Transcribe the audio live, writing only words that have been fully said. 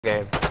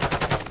game.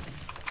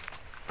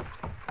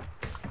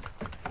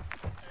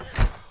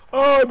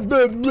 Oh,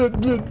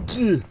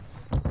 bleh.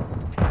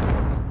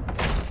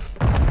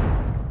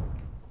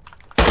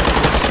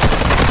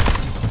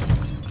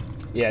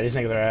 Yeah, these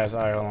niggas are ass.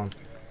 Alright, hold on.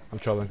 I'm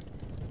trolling.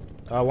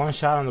 One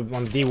shot on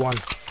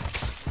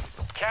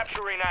D1.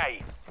 Capturing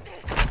A.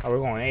 Oh, we're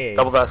going A.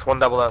 Double S, one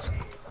double S.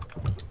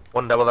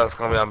 One double S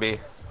gonna be on B.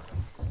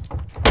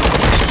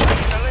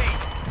 Taking the lead.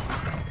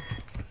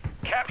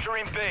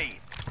 Capturing B.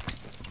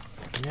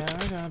 Yeah,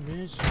 I got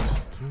bitches.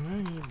 Too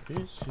many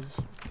bitches.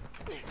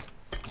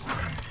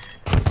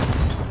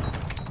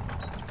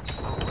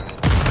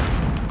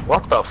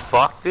 What the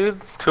fuck, dude?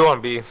 Two on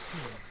B.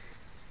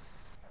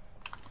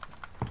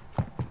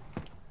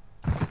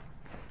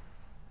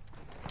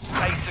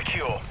 A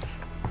secure.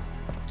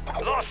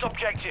 Last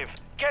objective.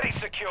 Get it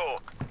secure.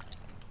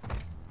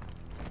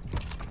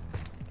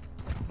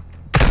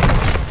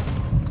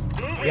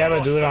 Yeah,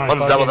 but do it on One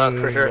fucking... double that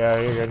for sure. Yeah,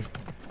 you're good.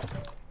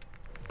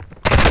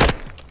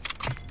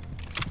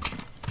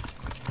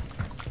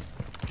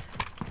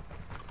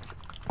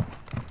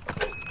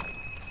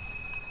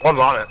 One's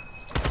on it.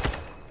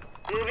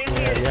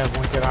 Yeah, you have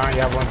one kid on,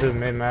 you have one through the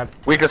mid map.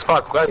 Weak as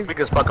fuck, guys. Weak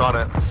as fuck on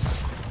it. The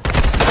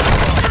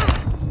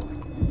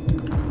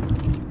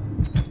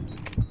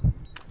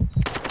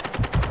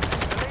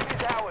lead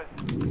is ours.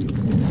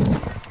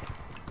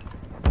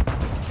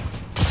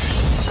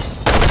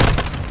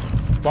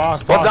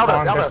 Boss, One's down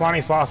spawn. us, They're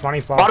spawning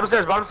spawn. Bottom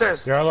stairs, bottom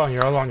stairs. You're alone.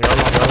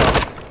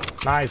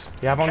 Nice.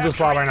 You have one to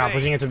spawn right now,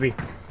 pushing it to B.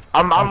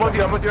 I'm with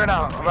you right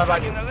now. I'm right back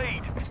In you. the lead.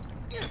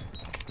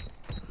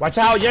 Watch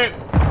out, you!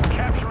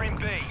 Capturing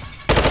B.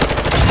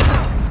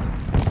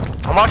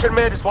 I'm watching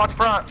mid, just watch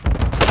front.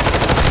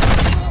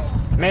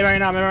 Mid right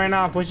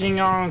now,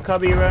 pushing on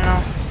Cubby right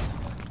now.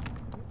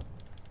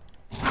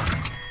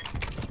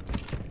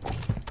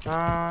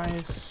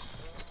 Nice.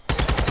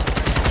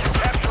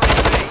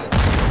 Capturing B.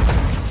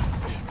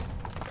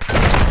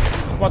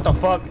 What the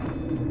fuck?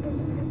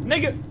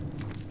 Nigga!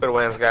 Good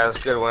wins, guys.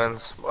 Good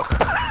wins.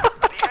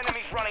 The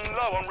enemy's running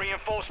low on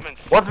reinforcements.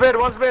 One's mid.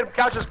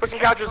 Couches, pushing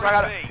couches. I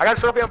got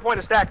a trophy on point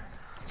to stack.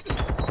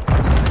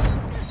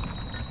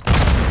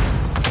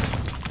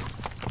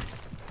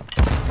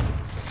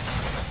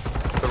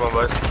 Good one,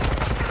 boys.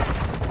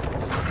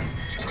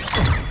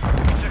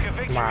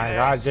 My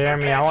god,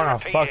 Jeremy, I wanna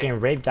fucking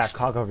rape that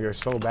cock of yours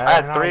so bad. I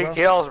had right 3 now,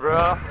 kills,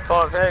 bro. That's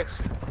all it takes.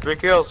 3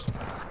 kills.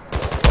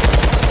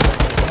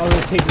 All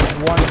it takes is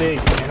one dig,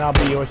 and I'll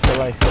be yours for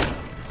life.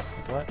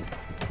 What?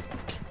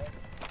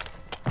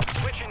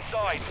 Switching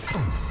sides.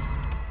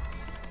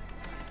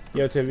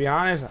 Yo, to be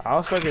honest,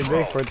 I'll suck your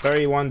dick for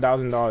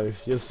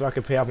 $31,000 just so I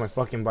can pay off my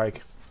fucking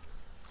bike.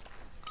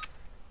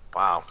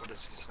 Wow. What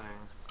is he saying?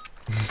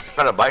 What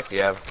kind of bike do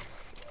you have?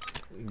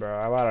 Bro,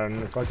 I bought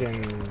a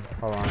fucking...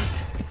 Hold on.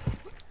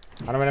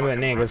 I don't remember the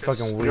name, but it's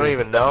fucking You weird. don't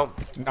even know?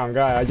 Oh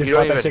god, I just You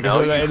bought don't that shit even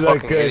know, because it you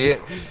looked fucking good.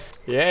 idiot.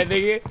 Yeah,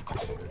 nigga.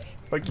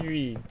 Fuck you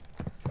mean?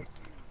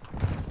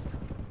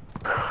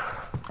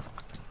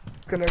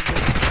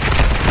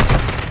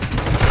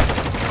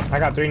 I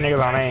got 3 niggas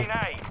on A.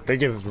 They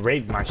just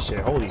raped my shit.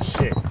 Holy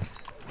shit.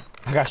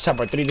 I got shot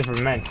by 3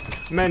 different men.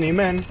 Many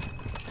men.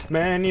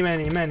 Many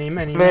men. Many.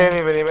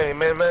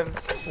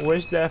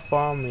 Wish that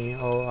for me.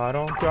 Oh, I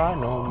don't cry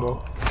no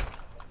more.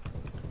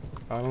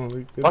 I don't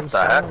look What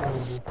the heck?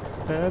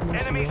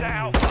 Enemies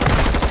out.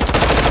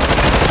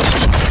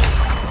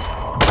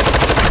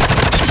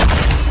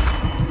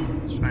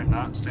 Should I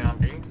not stay on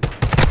B?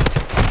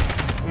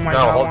 Oh my No,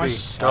 god, hold one B.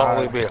 shot. Don't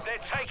hold B. They're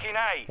taking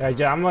A.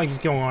 Yeah, I'm like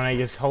just going on A,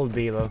 just hold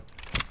B though.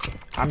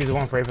 I'm just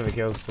going for A for the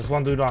kills. There's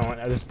one dude on,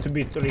 there's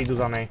 3 dudes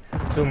on A.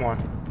 2 more.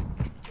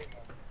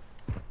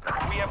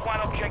 We have one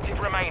objective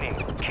remaining.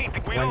 Keep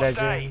it. We When lost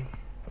that A. Jim.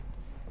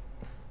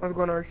 I'm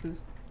going arches.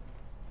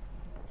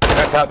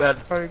 Got top bed.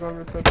 Probably going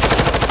reception.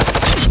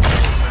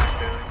 Back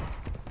Bailey.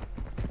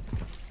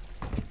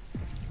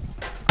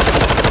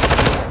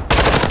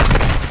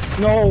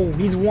 No,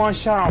 he's one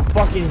shot on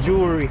fucking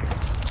jewelry.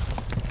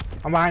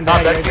 I'm behind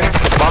Top that bed, right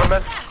there. bottom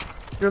bed.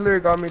 Driller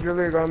got me,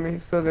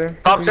 He's still there.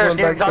 Top He's stairs, going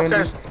game, back top to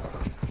stairs.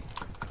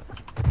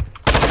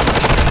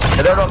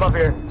 And they're up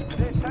here.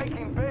 They're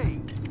taking B.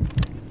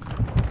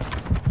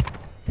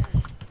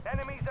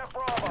 Enemies at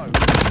Bravo.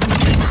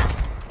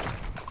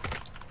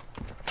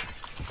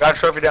 Got a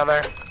trophy down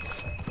there.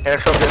 And a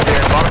trophy up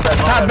here.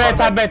 Bottom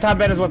bed, Top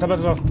bed as well,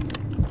 Alright,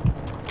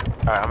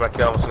 I'm gonna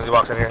kill him as soon as he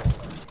walks in here.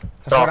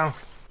 Let's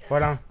go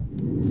down.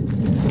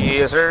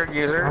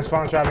 User. I'm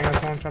spawn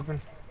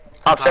trapping.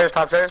 Top stairs.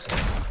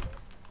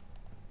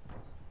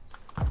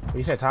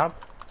 You said top?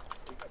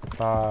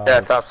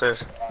 Yeah, top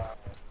stairs.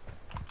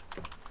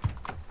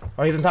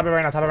 Oh, he's on top of it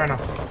right now, Top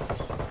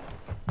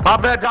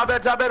bed, weak top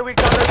bed.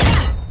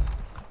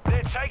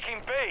 They're taking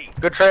B.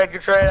 Good trade,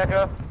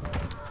 Echo.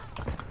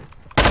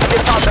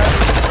 Get top bed.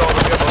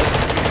 Good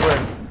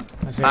win.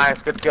 That's it.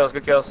 Nice, good kills.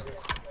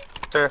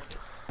 Sir.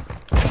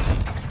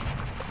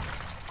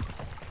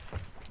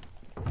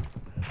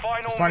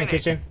 Final Funny minute.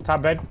 kitchen,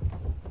 top bed.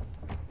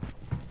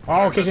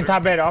 All kitchen,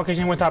 top bed. All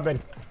kitchen with top bed.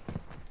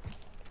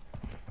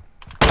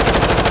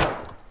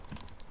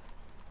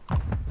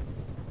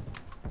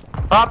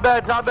 Top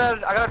bed, top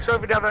bed. I got a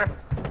trophy down there.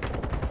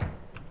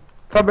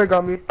 Top bed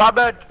got me. Top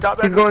bed, top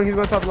bed. He's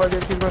going top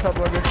luggage. He's going top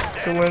luggage.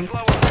 To win.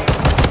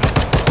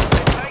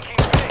 They're taking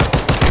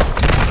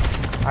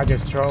B. I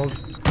just trolled.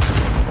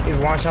 He's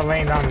one shot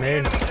laying down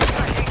mid. Enemies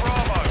attacking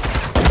Bravo.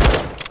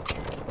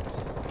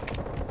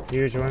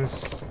 Huge ones.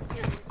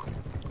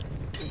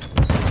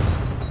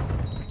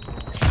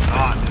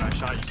 Shot, dude. I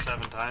shot you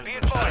 7 times Be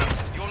in the chest.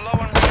 advised, you're low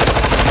on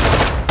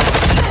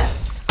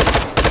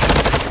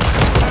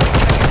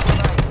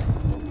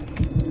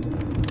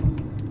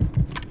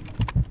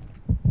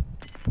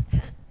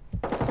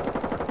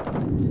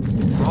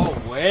No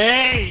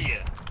way!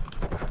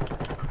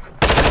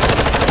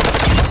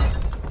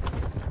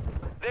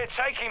 They're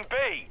taking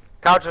B.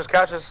 Couches,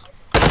 couches.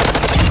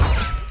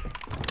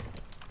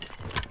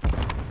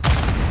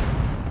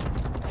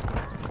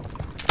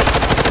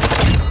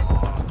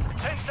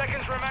 10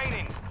 seconds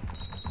remaining.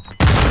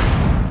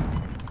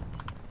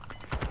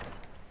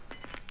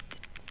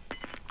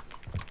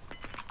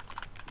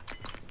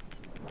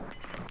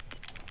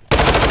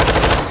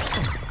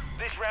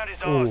 This round is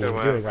Ooh, on. good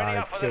one. good Ready God.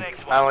 up for the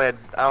next I one.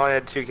 only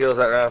had 2 kills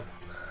that round.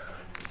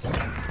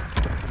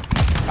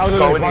 I was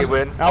That's all literally we need,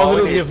 win. I was All we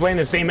literally need. just playing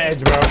the same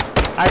edge, bro.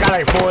 I got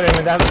like 4 of them,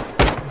 and that's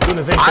doing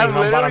the same thing. I'm on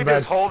literally bottom bed.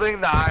 just holding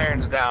the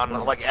irons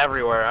down like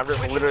everywhere. I'm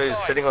just literally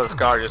sitting on the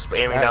scar, just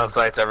aiming down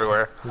sights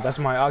everywhere. That's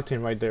my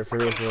octane right there for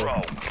real. For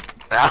real.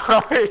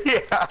 Control.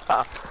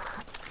 Yeah.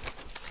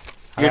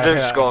 You're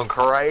just going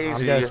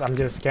crazy. I'm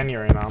just Kenny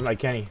right now. I'm like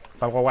Kenny.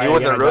 If I go white You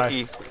with again, the I die.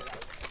 rookie.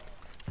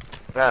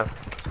 Yeah.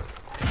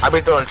 I be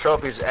throwing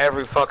trophies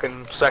every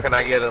fucking second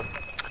I get him.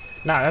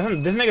 Nah,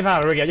 this nigga's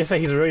not a rookie. I just say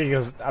he's a rookie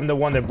because I'm the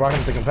one that brought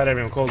him to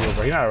competitive in Cold War,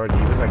 but he's not a rookie.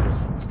 He's like his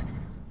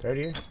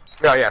 3rd year.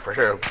 Oh yeah, for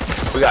sure.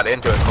 We got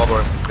into it in Cold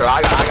War.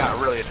 I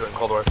got really into it in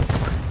Cold War.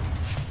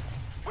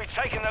 We've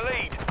taken the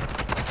lead.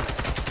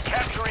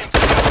 Capturing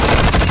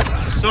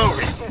So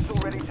missile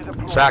ready to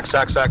deploy. Sack,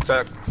 sack, sack,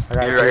 sack. I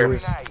got You're right here.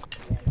 twos. Grenade.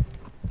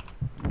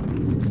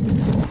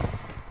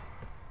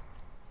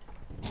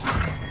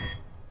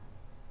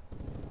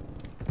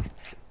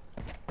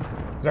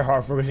 They're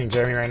hard focusing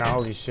Jeremy right now.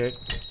 Holy shit.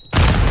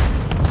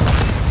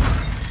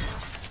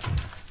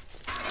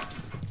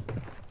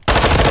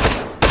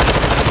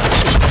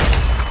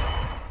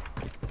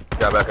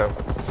 Got back up.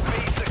 B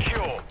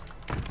secure.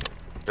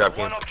 Job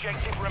team. One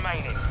objective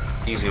remaining.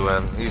 Easy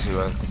win. Easy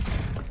win.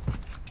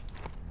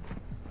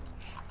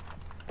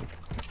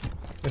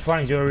 It's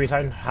funny jewelry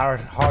side. Hard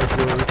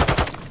jewelry.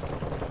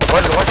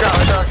 One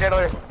shot,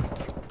 chandelier.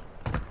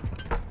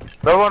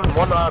 Another one,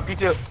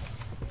 P2.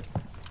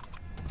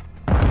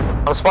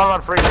 I'm spawning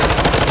on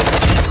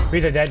freezer.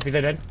 These are dead. These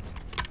are dead.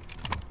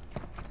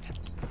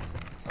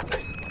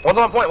 One's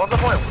on point, one's on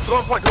point. Two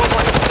on point, two on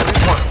point.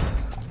 Three point.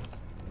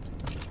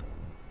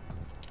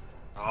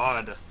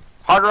 God.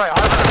 Hard right,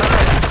 hard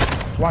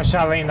right. One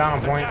shot laying down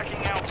on point.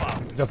 Attacking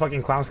Alpha. The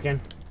fucking clown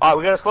skin. Alright,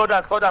 we gotta slow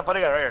down, putting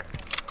it right here.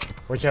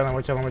 We're chilling.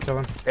 We're chilling. We're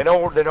chilling. They know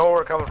where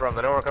we're coming from,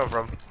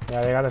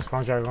 Yeah, they got this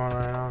front drive going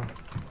right now.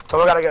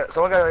 Someone gotta get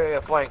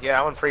a flank.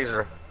 Yeah, I'm in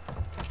freezer.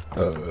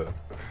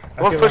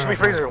 Let's push me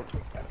freezer.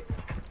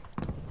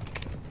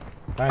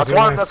 Nice, That's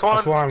one, nice. that's one.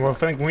 That's one. We're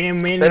think me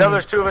and They know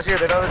there's 2 of us here,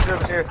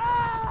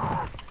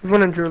 He's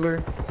one in jewelry.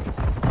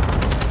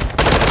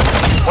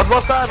 One's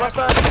left side, left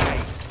side.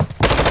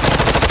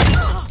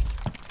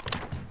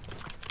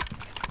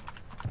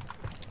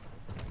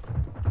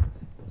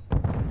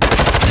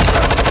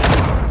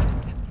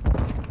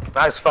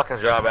 Nice fucking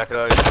job,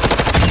 Echo.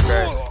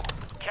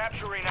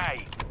 Capturing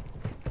A.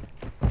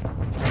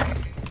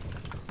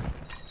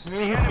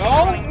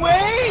 No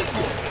way!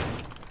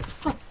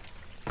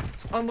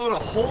 Let's unload a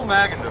whole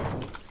mag into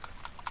him.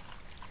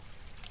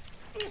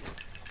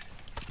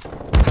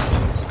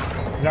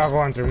 Y'all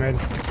going through mid.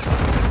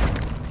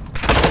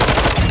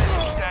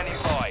 Standing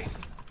by.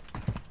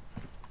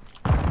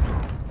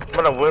 I'm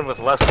gonna win with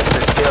less than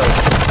 6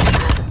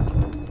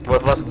 kills.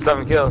 With less than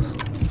 7 kills.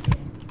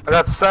 I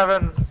got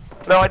 7.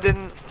 No, I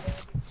didn't.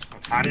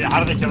 How did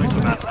they kill me so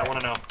fast? I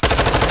wanna know.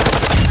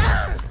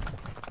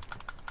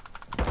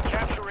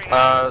 Capturing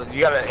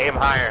You gotta aim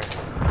higher.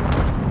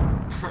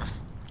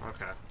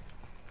 Okay.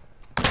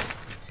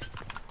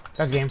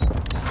 That's game.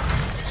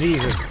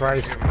 Jesus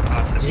Christ.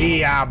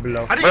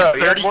 Diablo. How do you Bro, get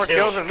you have 30 more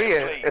kills? kills than me.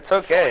 It's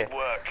okay.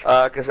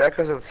 work. Cause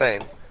Echo's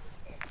insane.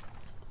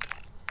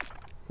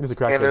 This is a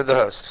crack. And they're the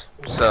host.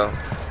 So.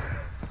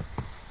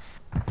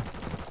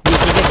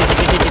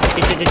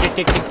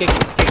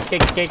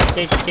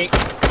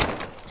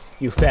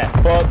 You fat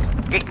fuck.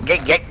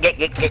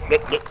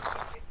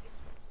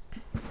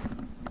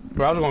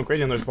 Bro, I was going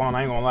crazy on their spawn.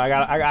 I ain't gonna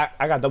lie.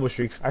 I got double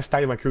streaks. I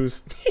started my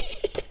cruise.